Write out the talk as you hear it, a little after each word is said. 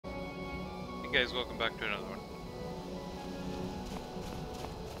guys, welcome back to another one.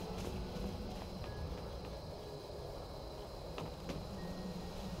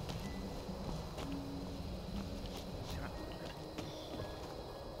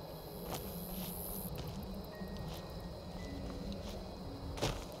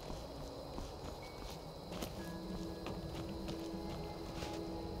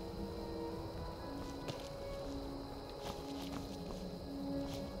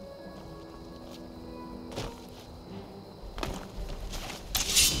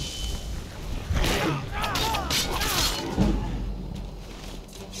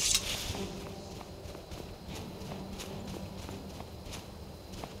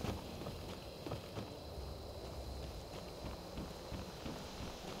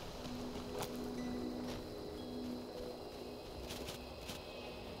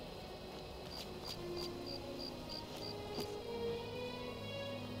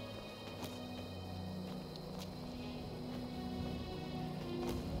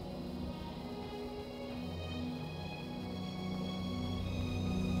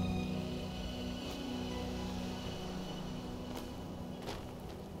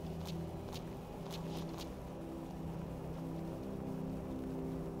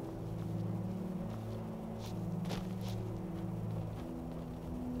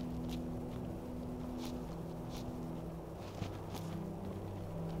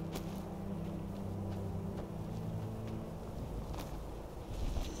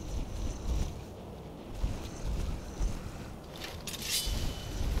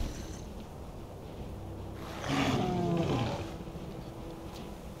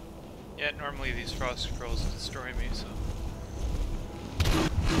 Yeah, normally these frost scrolls destroy me, so...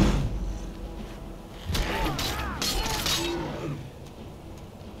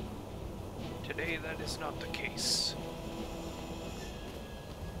 Today that is not the case.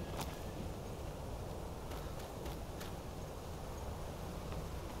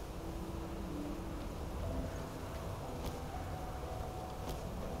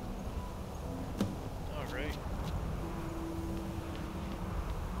 Alright.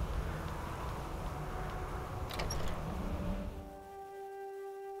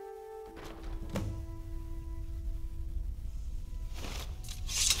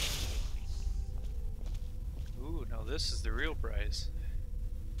 Now this is the real prize.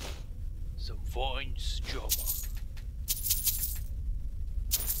 Some fine jama.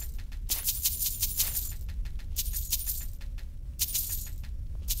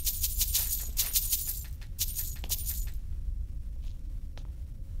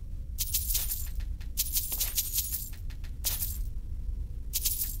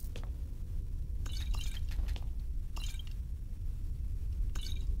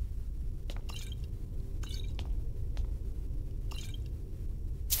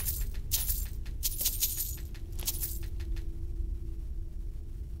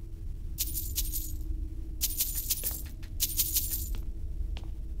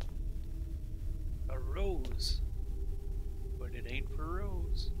 Rose, but it ain't for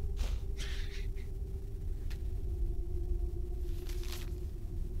Rose.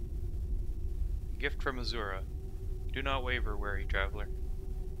 Gift from Azura. Do not waver, wary traveler.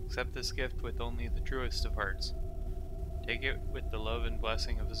 Accept this gift with only the truest of hearts. Take it with the love and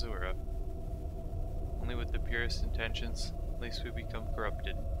blessing of Azura. Only with the purest intentions, lest we become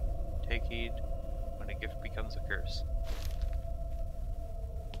corrupted. Take heed when a gift becomes a curse.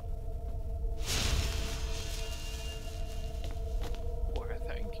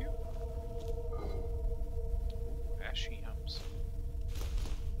 Thank you. Ooh, ashy yums.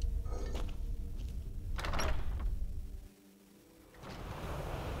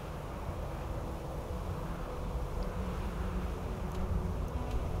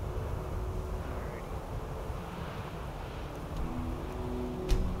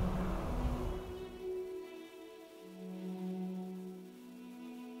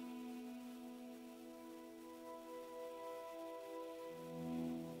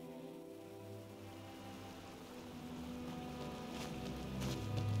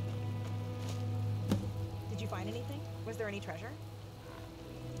 Find anything? Was there any treasure?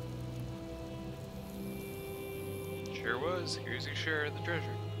 Sure was. Here's your share of the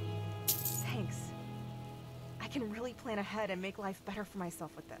treasure. Thanks. I can really plan ahead and make life better for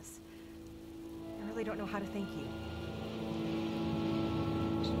myself with this. I really don't know how to thank you.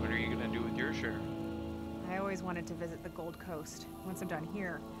 So what are you gonna do with your share? I always wanted to visit the Gold Coast. Once I'm done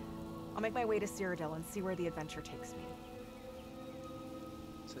here, I'll make my way to Cyrodiil and see where the adventure takes me.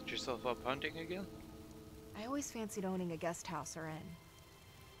 Set yourself up hunting again? I always fancied owning a guest house or inn.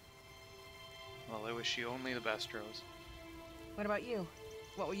 Well, I wish you only the best, Rose. What about you?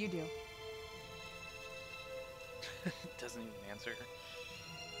 What will you do? Doesn't even answer her.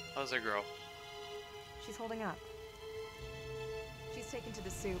 How's our girl? She's holding up. She's taken to the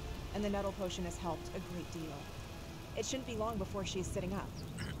soup, and the nettle potion has helped a great deal. It shouldn't be long before she's sitting up.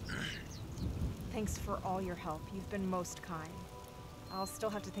 Thanks for all your help. You've been most kind. I'll still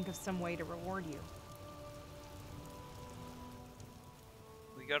have to think of some way to reward you.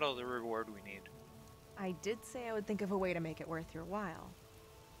 We got all the reward we need. I did say I would think of a way to make it worth your while.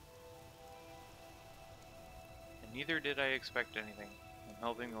 And neither did I expect anything. I'm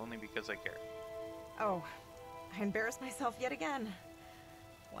helping only because I care. Oh, I embarrassed myself yet again.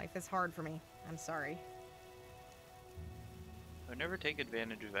 Life is hard for me. I'm sorry. I would never take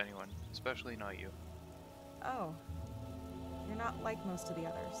advantage of anyone, especially not you. Oh. You're not like most of the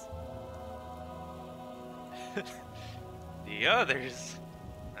others. The others?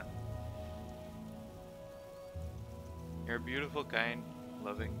 No. You're a beautiful, kind,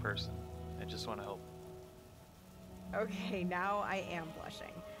 loving person. I just want to help. Okay, now I am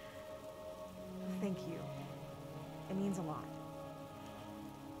blushing. Thank you. It means a lot.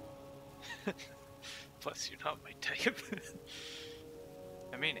 Plus, you're not my type.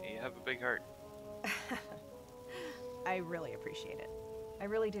 I mean it, you have a big heart. I really appreciate it. I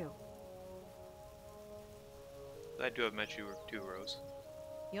really do. Glad to have met you too, Rose.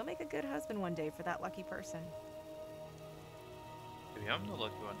 You'll make a good husband one day for that lucky person. Maybe I'm the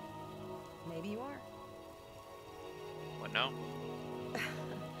lucky one. Maybe you are. What now?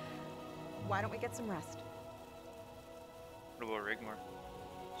 Why don't we get some rest? What about Rigmor?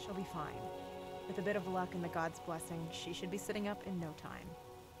 She'll be fine. With a bit of luck and the god's blessing, she should be sitting up in no time.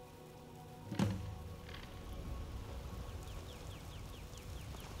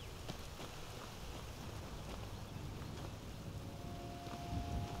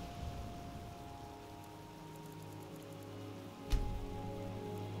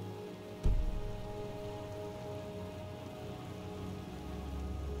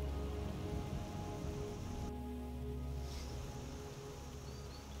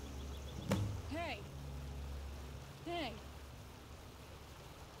 Hey! Hey!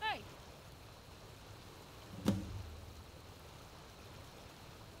 Hey!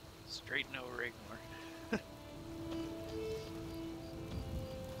 Straighten out Rigmor.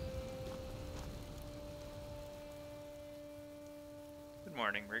 Good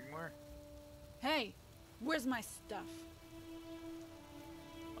morning, Rigmor. Hey! Where's my stuff?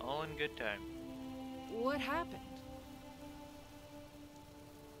 All in good time. What happened?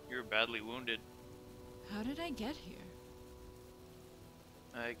 You were badly wounded. How did I get here?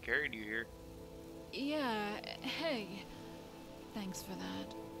 I carried you here. Yeah, hey. Thanks for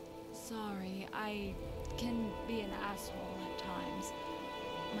that. Sorry, I can be an asshole at times.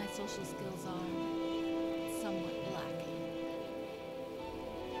 My social skills are somewhat lacking.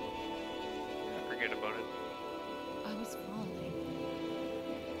 Forget about it. I was falling.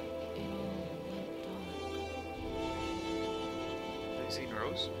 It all went dark. Have you seen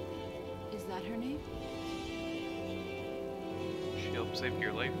Rose? Is that her name? She helped save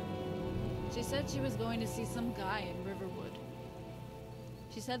your life. She said she was going to see some guy in Riverwood.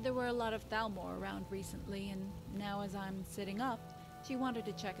 She said there were a lot of Thalmor around recently, and now as I'm sitting up, she wanted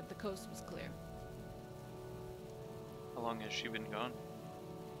to check if the coast was clear. How long has she been gone?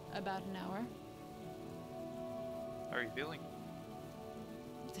 About an hour. How are you feeling?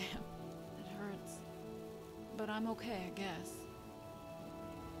 Damn, it hurts. But I'm okay, I guess.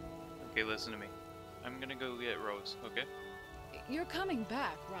 Okay, listen to me. I'm gonna go get Rose, okay? You're coming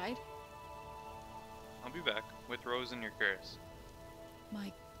back, right? I'll be back with Rose and your Karis.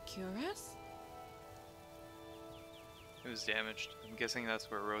 My Cuirass? It was damaged. I'm guessing that's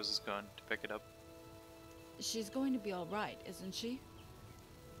where Rose has gone to pick it up. She's going to be alright, isn't she?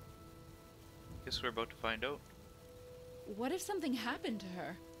 Guess we're about to find out. What if something happened to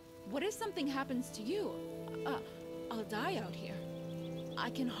her? What if something happens to you? I'll die out here. I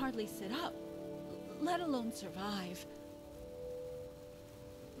can hardly sit up, let alone survive.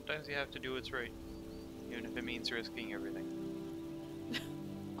 Sometimes you have to do what's right, even if it means risking everything.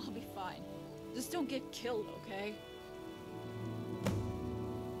 I'll be fine. Just don't get killed, okay?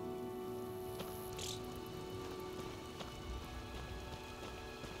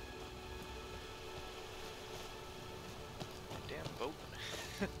 Damn boat.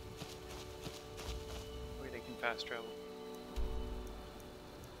 Wait, I can fast travel.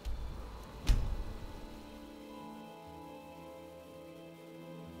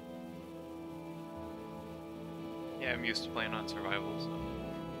 Yeah, I'm used to playing on survival, so.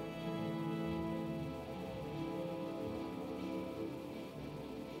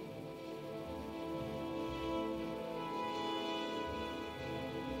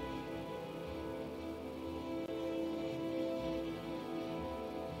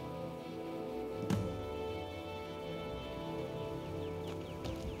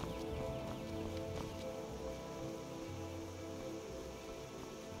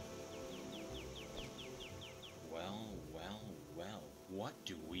 what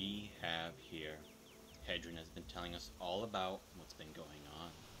do we have here? Hedron has been telling us all about what's been going on.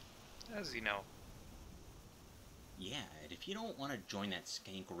 As you know. Yeah, and if you don't want to join that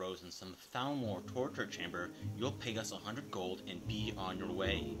skank Rose in some Thalmor torture chamber, you'll pay us 100 gold and be on your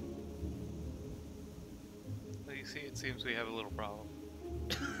way. Well, you see, it seems we have a little problem.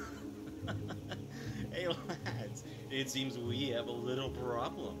 Hey lads, it seems we have a little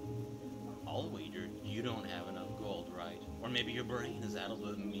problem. I'll wager you don't have enough gold, right? Or maybe your brain is out of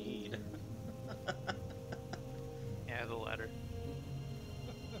the mead. Yeah, the latter.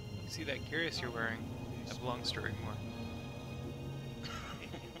 You see that cuirass you're wearing? That belongs to Rigmor.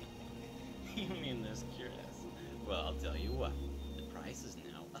 You mean this cuirass? Well, I'll tell you what. The price is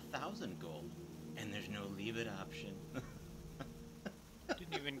now 1,000 gold, and there's no leave it option.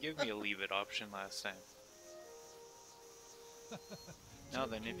 Didn't even give me a leave it option last time. Now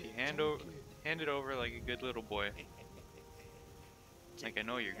then, if you hand it over like a good little boy, like I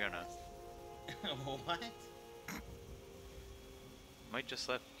know you're gonna, What? might just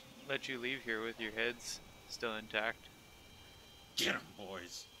let you leave here with your heads still intact. Get 'em,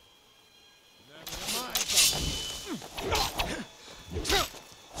 boys.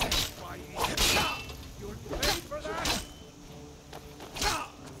 You're paid for that?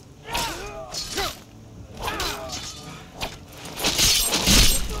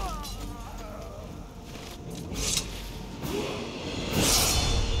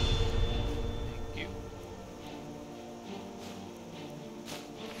 Thank you.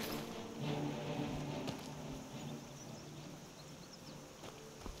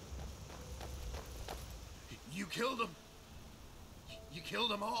 You killed them. You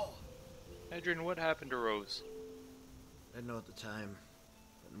killed them all. Hedron, what happened to Rose? I didn't know at the time,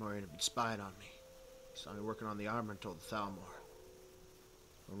 but Morian had been spying on me. He saw me working on the armor and told the Thalmor.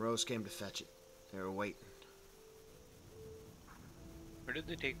 When Rose came to fetch it, they were waiting. Where did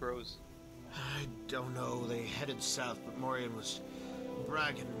they take Rose? I don't know, they headed south, but Morian was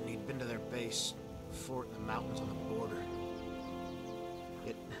bragging he'd been to their base, a fort in the mountains on the border.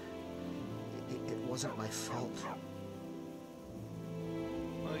 It wasn't my fault.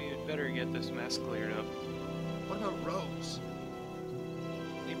 Well, you'd better get this mess cleared up. What about Rose?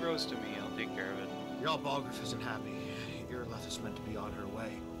 Leave Rose to me, I'll take care of it. Jarl Balgruuf isn't happy. Irileth is meant to be on her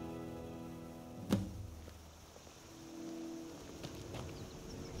way.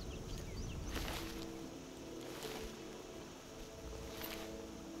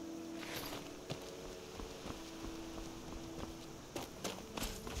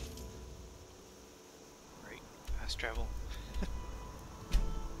 Right, fast travel.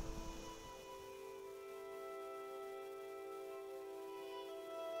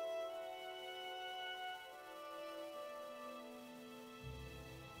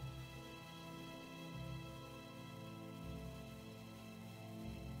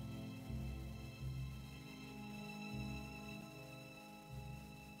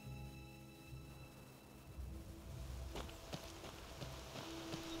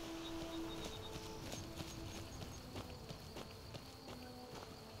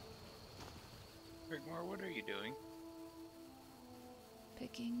 Rigmor, what are you doing?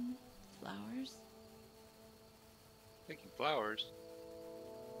 Picking flowers? Picking flowers?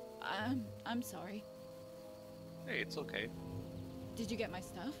 I'm sorry. Hey, it's okay. Did you get my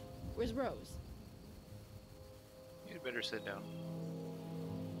stuff? Where's Rose? You'd better sit down.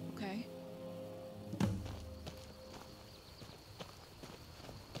 Okay.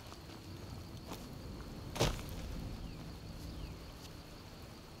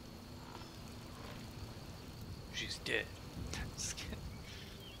 She's dead. Just kidding.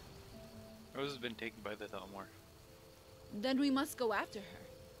 Rose has been taken by the Thalmor. Then we must go after her.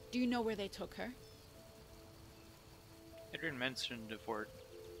 Do you know where they took her? Hedron mentioned a fort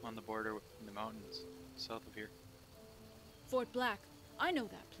on the border in the mountains, south of here. Fort Black. I know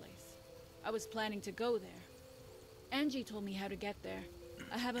that place. I was planning to go there. Angie told me how to get there.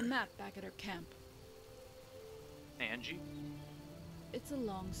 I have a map back at her camp. Angie? It's a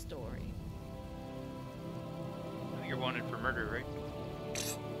long story. I think you're wanted for murder, right?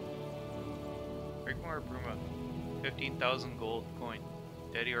 Rigmor of Bruma. 15,000 gold coin.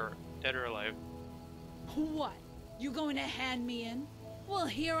 Dead or alive. What? You going to hand me in? Well,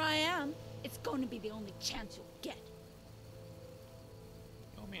 here I am. It's going to be the only chance you'll get.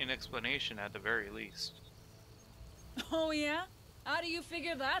 You owe me an explanation at the very least. Oh, yeah? How do you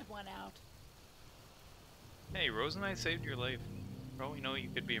figure that one out? Hey, Rose and I saved your life. For all we know, you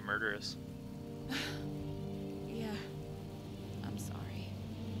could be a murderess. Yeah. I'm sorry.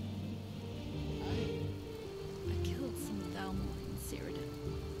 I killed some Thalmor in Cyrodiil.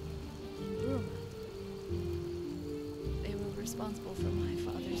 In Bruma. They were responsible for my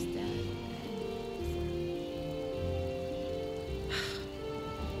father's death and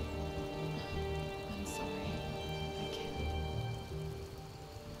I'm sorry. I can't.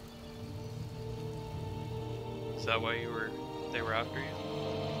 Is that why they were after you?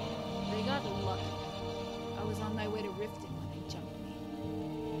 They got lucky. I was on my way to Riften when they jumped me.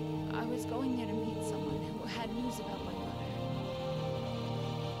 I was going there to meet someone who had news about my mother.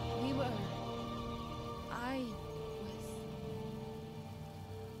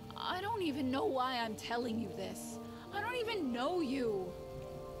 I don't even know why I'm telling you this. I don't even know you.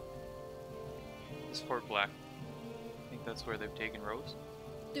 This Fort Black. I think that's where they've taken Rose.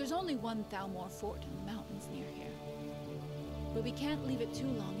 There's only one Thalmor fort in the mountains near here. But we can't leave it too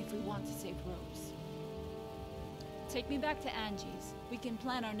long if we want to save Rose. Take me back to Angie's. We can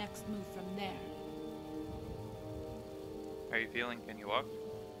plan our next move from there. How are you feeling? Can you walk?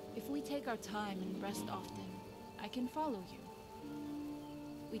 If we take our time and rest often, I can follow you.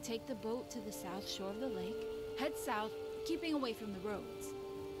 We take the boat to the south shore of the lake, head south, keeping away from the roads.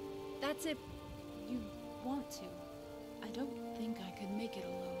 That's if you want to. I don't think I could make it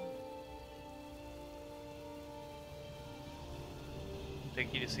alone.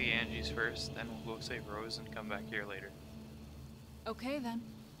 Take you to see Angie's first, then we'll go save Rose and come back here later. Okay then.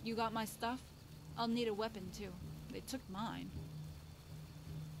 You got my stuff? I'll need a weapon too. They took mine.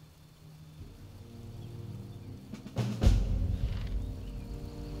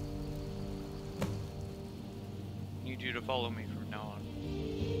 Need you to follow me from now on.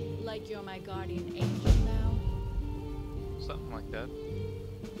 Like you're my guardian angel now? Something like that.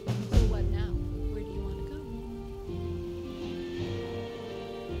 So what now? Where do you want to go?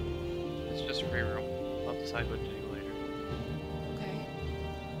 It's just a free room. I'll decide what to do later. Okay.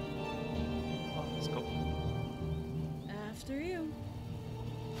 Well, let's go. After you.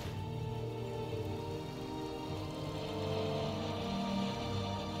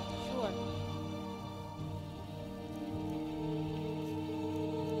 Sure.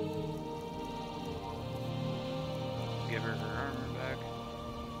 Give her her armor back.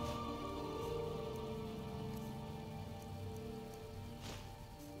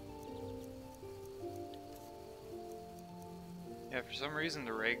 Yeah, for some reason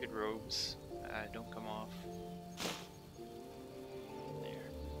the ragged robes don't come off.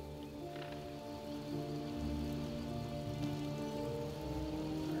 There.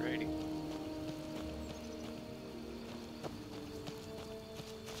 Alrighty.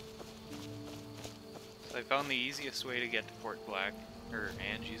 So I found the easiest way to get to Fort Black, or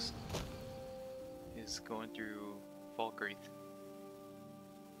Angie's, is going through Falkreath.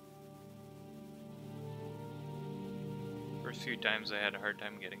 First few times I had a hard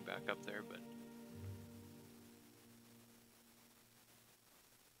time getting back up there, but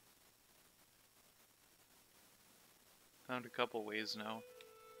found a couple ways now.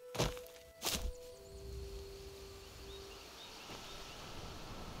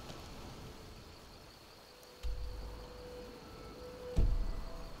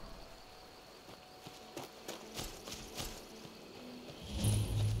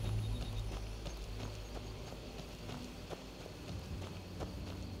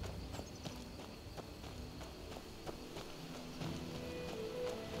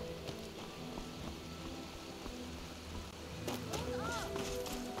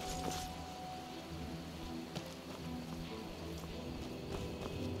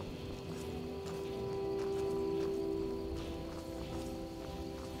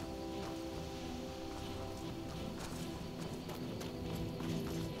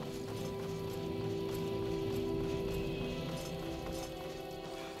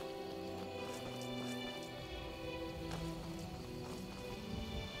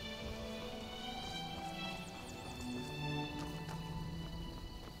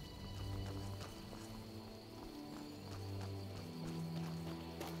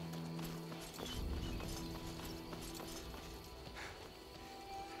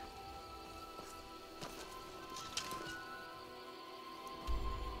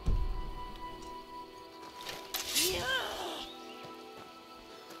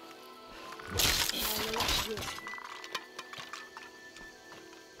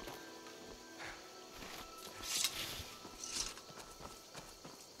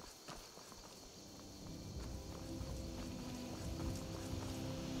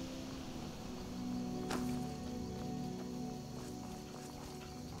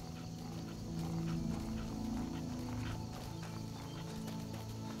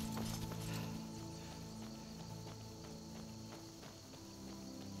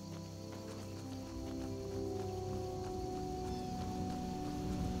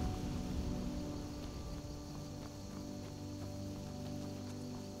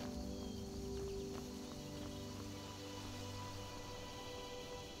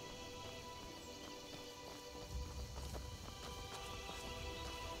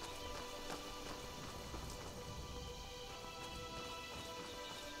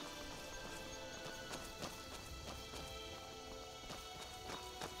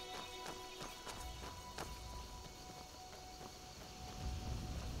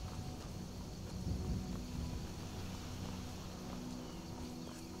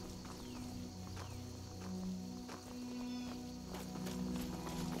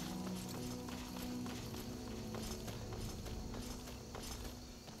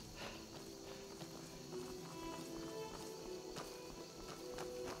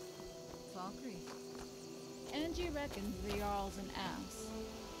 Angie reckons the Jarl's an ass.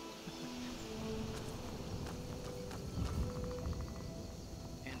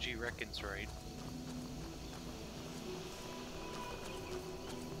 Angie reckons right.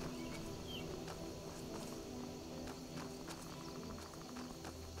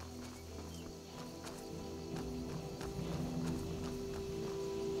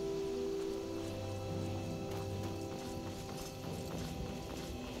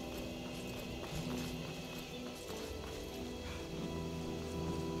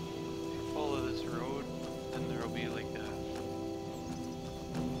 Follow this road, then there'll be like a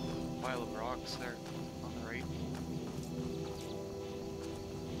pile of rocks there on the right.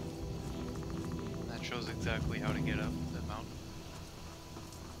 And that shows exactly how to get up the mountain.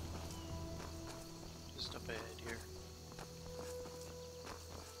 Just up ahead here.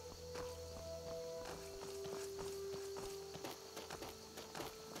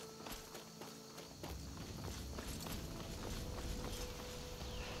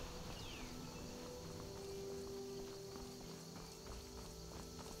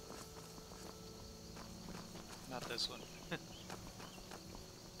 Not this one.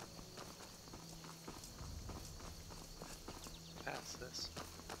 Past this.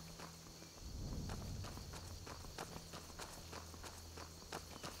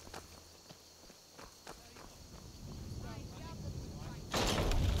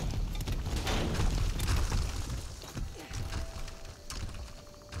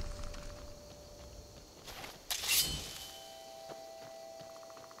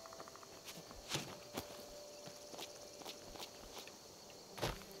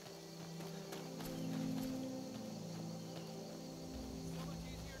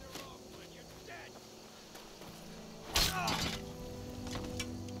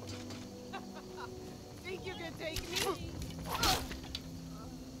 Think you can take me?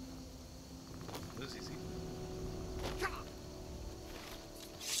 That was easy.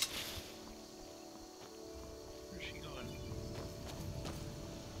 Where's she going?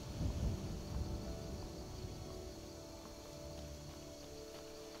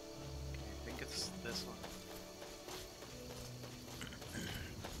 Okay, I think it's this one.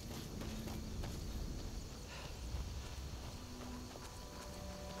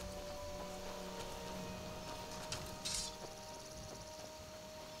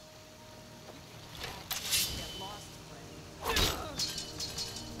 Get lost, friend.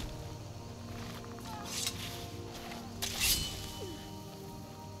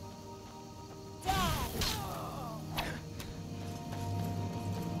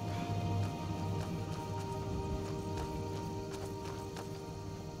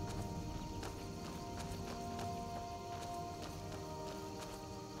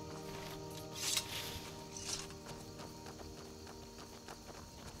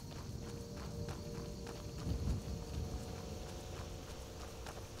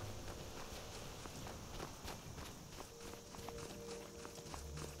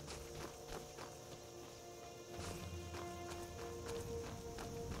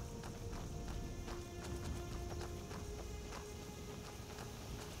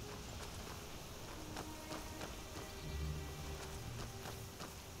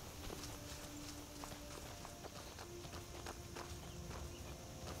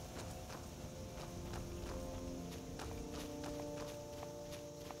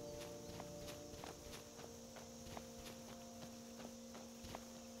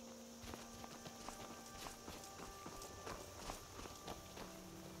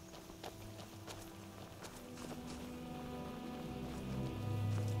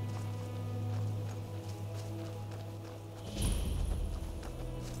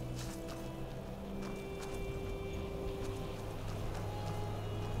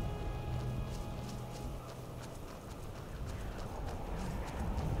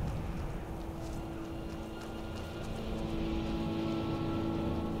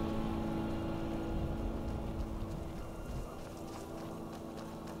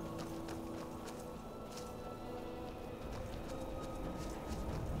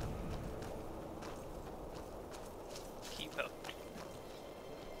 Keep up.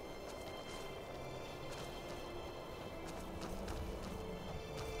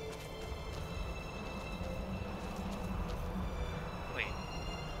 Wait.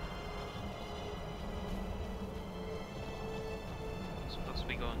 Supposed to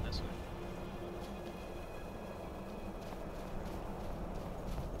be going this way.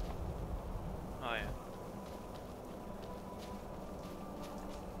 Oh yeah.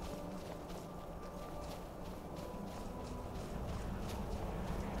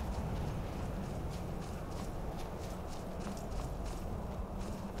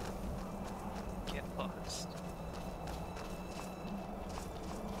 Get lost.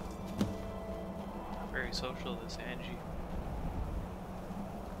 very social, this Angie.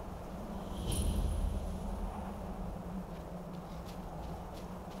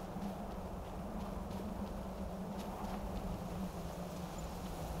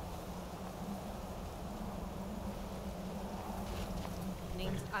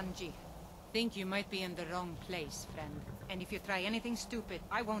 Name's Angie. Think you might be in the wrong place, friend. And if you try anything stupid,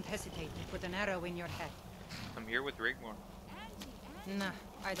 I won't hesitate to put an arrow in your head. I'm here with Rigmor. Nah,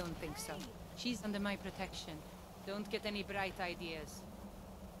 I don't think so. She's under my protection. Don't get any bright ideas.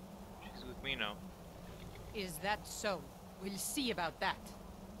 She's with me now. Is that so? We'll see about that.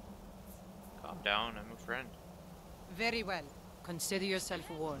 Calm down, I'm a friend. Very well. Consider yourself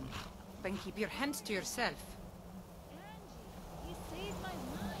warned. Then keep your hands to yourself. Angie, you saved my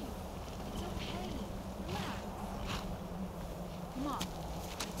life. It's okay. Relax. Come on.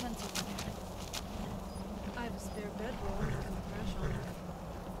 My tent's over there. I have a spare bedroll you can crash on.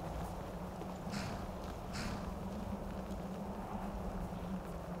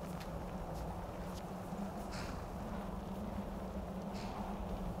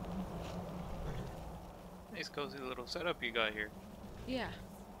 Nice cozy little setup you got here. Yeah,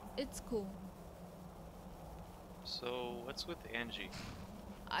 it's cool. So, what's with Angie?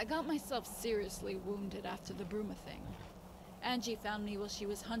 I got myself seriously wounded after the Bruma thing. Angie found me while she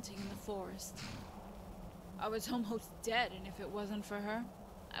was hunting in the forest. I was almost dead, and if it wasn't for her,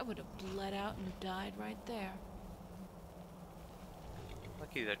 I would have bled out and died right there.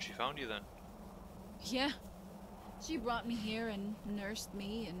 Lucky that she found you then. Yeah. She brought me here and nursed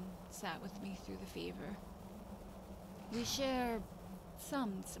me and sat with me through the fever. We share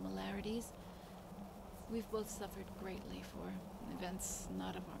some similarities. We've both suffered greatly for events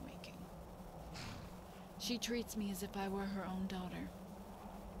not of our making. She treats me as if I were her own daughter.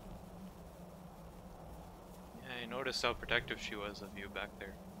 Yeah, I noticed how protective she was of you back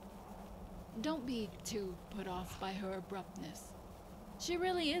there. Don't be too put off by her abruptness. She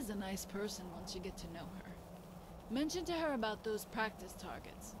really is a nice person once you get to know her. Mention to her about those practice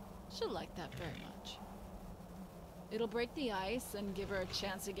targets. She'll like that very much. It'll break the ice and give her a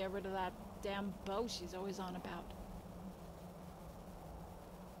chance to get rid of that damn bow she's always on about.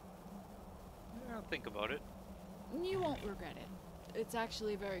 Yeah, I'll think about it. You won't regret it. It's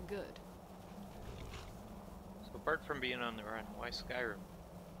actually very good. So apart from being on the run, why Skyrim?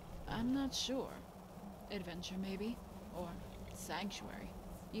 I'm not sure. Adventure, maybe? Or sanctuary,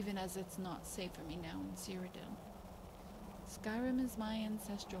 even as it's not safe for me now in Cyrodiil. Skyrim is my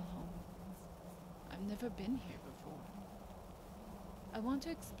ancestral home. I've never been here before. I want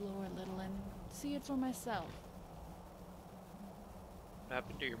to explore a little and see it for myself. What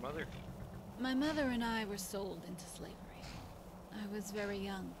happened to your mother? My mother and I were sold into slavery. I was very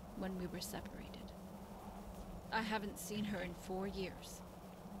young when we were separated. I haven't seen her in 4 years.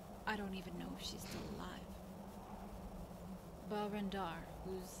 I don't even know if she's still alive. Barandar,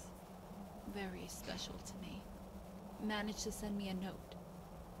 who's very special to me, managed to send me a note.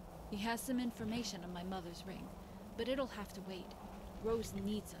 He has some information on my mother's ring, but it'll have to wait. Rose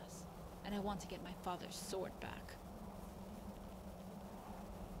needs us, and I want to get my father's sword back.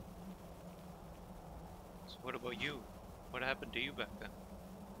 So what about you? What happened to you back then?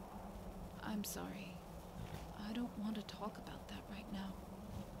 I'm sorry. I don't want to talk about that right now.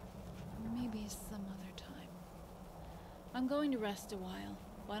 Maybe some other time. I'm going to rest a while.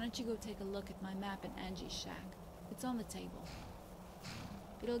 Why don't you go take a look at my map in Angie's shack? It's on the table.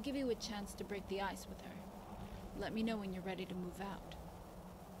 It'll give you a chance to break the ice with her. Let me know when you're ready to move out.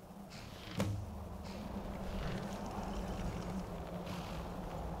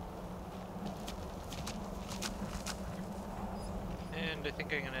 And I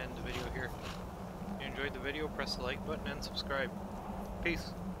think I'm gonna end the video here. If you enjoyed the video, press the like button and subscribe.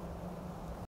 Peace.